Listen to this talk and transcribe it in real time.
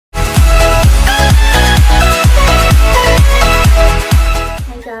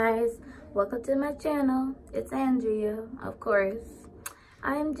welcome to my channel. It's Andrea, of course.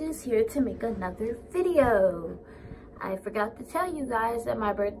 I'm just here to make another video. I forgot to tell you guys that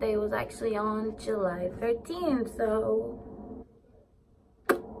my birthday was actually on July 13th, so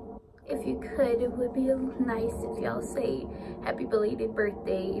if you could, it would be nice if y'all say happy belated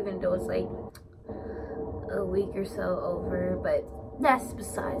birthday, even though it's like a week or so over, but that's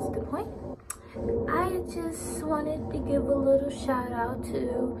besides the point. I just wanted to give a little shout out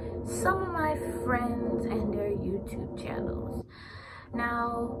to some of my friends and their YouTube channels.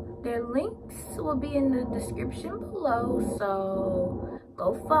 Now, their links will be in the description below, so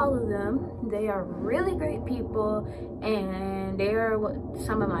go follow them. They are really great people and they are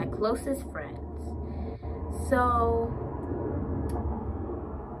some of my closest friends. So,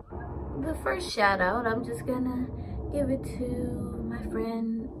 the first shout out, I'm just gonna give it to my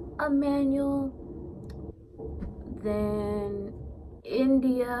friend Emmanuel, then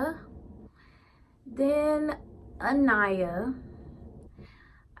India, then Anaya.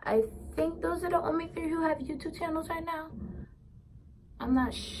 I think those are the only three who have YouTube channels right now. I'm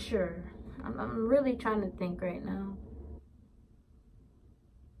not sure. I'm really trying to think right now.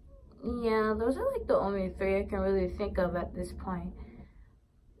 Yeah, those are like the only three I can really think of at this point.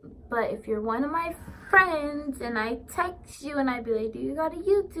 But if you're one of my friends and I text you and I be like, do you got a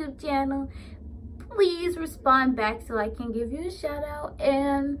YouTube channel? Please respond back so I can give you a shout out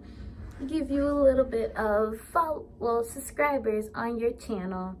and give you a little bit of subscribers on your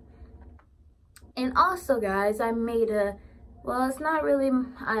channel. And also guys, I made another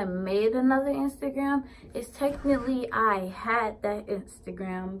Instagram. It's technically I had that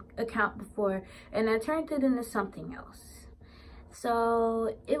Instagram account before and I turned it into something else.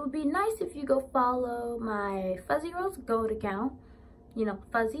 So it would be nice if you go follow my Fuzzy Rose Gold account. You know,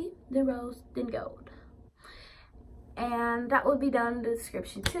 Fuzzy, then Rose, then Gold. And that will be down in the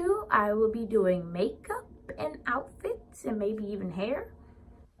description too. I will be doing makeup and outfits and maybe even hair.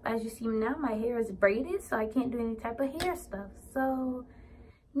 As you see now, my hair is braided, so I can't do any type of hair stuff. So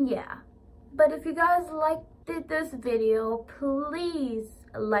yeah. But if you guys liked this video, please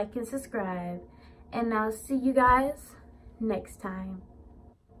like and subscribe. And I'll see you guys next time.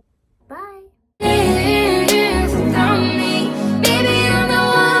 Bye.